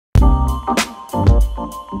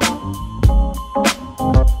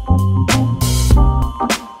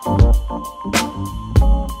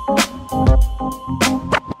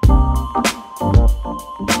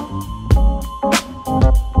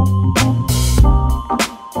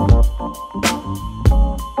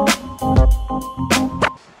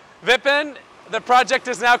The project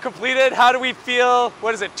is now completed. How do we feel,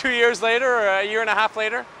 what is it, 2 years later or a year and a half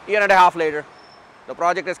later? Year and a half later. The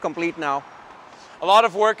project is complete now. A lot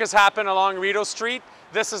of work has happened along Rideau Street.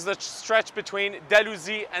 This is the stretch between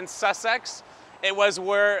Dalhousie and Sussex. It was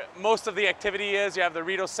where most of the activity is. You have the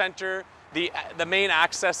Rideau Centre, the main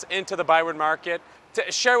access into the Byward Market.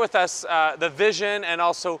 To share with us the vision and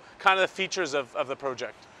also kind of the features of the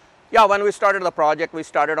project. Yeah, when we started the project, we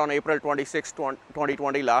started on April 26,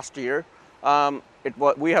 2020 last year.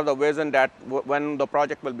 We have the vision that when the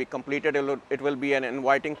project will be completed, it will be an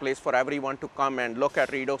inviting place for everyone to come and look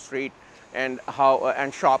at Rideau Street and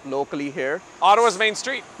shop locally here. Ottawa's main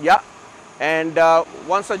street. Yeah, and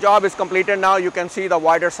once the job is completed now, you can see the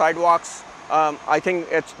wider sidewalks. I think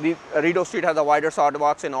Rideau Street has the wider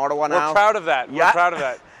sidewalks in Ottawa now. We're proud of that. Yeah. We're proud of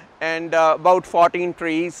that. And about 14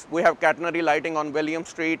 trees. We have catenary lighting on William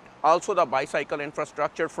Street. Also the bicycle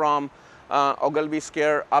infrastructure from Ogilvy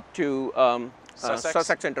Square up to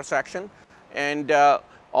Sussex intersection. And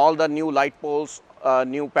all the new light poles,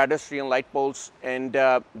 new pedestrian light poles, and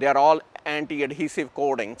they're all anti-adhesive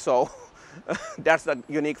coating. So that's the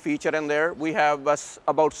unique feature in there. We have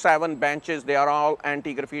about 7 benches. They are all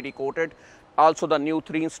anti-graffiti coated. Also the new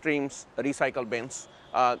 3 streams recycle bins,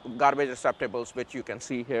 garbage receptacles, which you can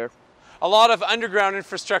see here. A lot of underground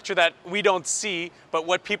infrastructure that we don't see, but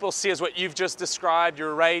what people see is what you've just described.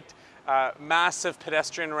 You're right, massive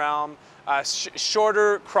pedestrian realm,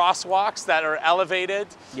 shorter crosswalks that are elevated.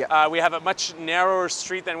 Yeah. We have a much narrower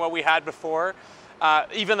street than what we had before.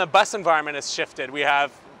 Even the bus environment has shifted. We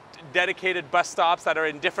have dedicated bus stops that are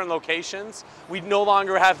in different locations. We no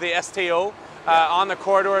longer have the STO on the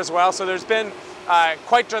corridor as well. So there's been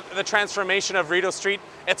quite the transformation of Rideau Street.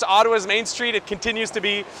 It's Ottawa's main street. It continues to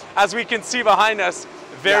be, as we can see behind us,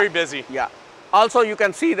 very busy. Yeah. Also, you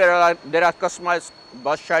can see there are customized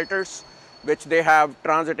bus shelters, which they have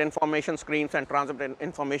transit information screens and transit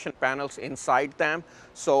information panels inside them.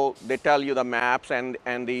 So they tell you the maps and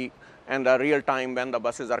the real time when the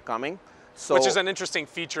buses are coming. So, which is an interesting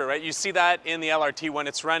feature, right? You see that in the LRT when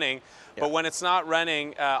it's running, but when it's not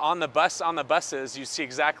running on the buses, you see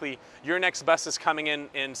exactly your next bus is coming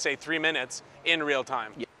in say 3 minutes in real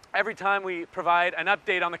time. Yeah. Every time we provide an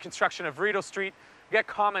update on the construction of Rideau Street, we get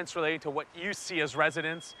comments relating to what you see as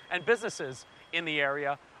residents and businesses in the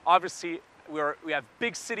area. Obviously, we have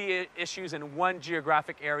big city issues in one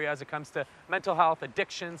geographic area as it comes to mental health,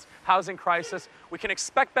 addictions, housing crisis. We can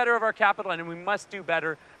expect better of our capital, and we must do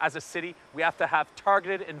better as a city. We have to have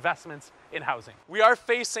targeted investments in housing. We are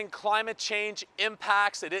facing climate change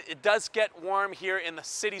impacts. It does get warm here in the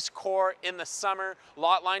city's core in the summer.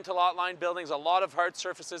 Lot line to lot line buildings, a lot of hard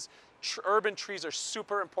surfaces. Urban trees are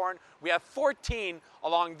super important. We have 14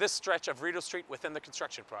 along this stretch of Rideau Street within the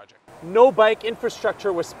construction project. No bike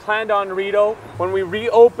infrastructure was planned on Rideau. When we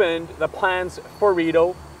reopened the plans for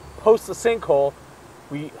Rideau, post the sinkhole,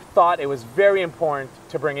 we thought it was very important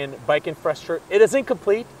to bring in bike infrastructure. It is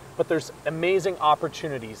incomplete, but there's amazing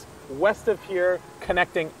opportunities. West of here,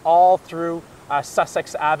 connecting all through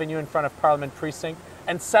Sussex Avenue in front of Parliament Precinct,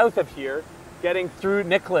 and south of here, getting through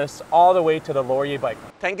Nicholas all the way to the Laurier Bike.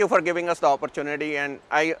 Thank you for giving us the opportunity, and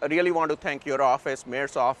I really want to thank your office,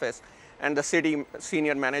 Mayor's office, and the city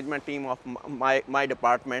senior management team of my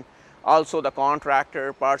department, also the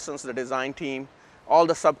contractor, Parsons, the design team, all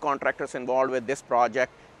the subcontractors involved with this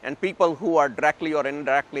project, and people who are directly or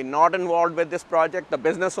indirectly not involved with this project, the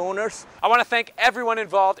business owners. I want to thank everyone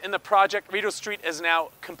involved in the project. Rideau Street is now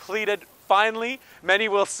completed. Finally, many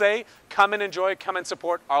will say, come and enjoy, come and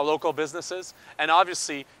support our local businesses, and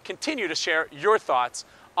obviously continue to share your thoughts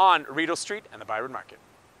on Rideau Street and the Byward Market.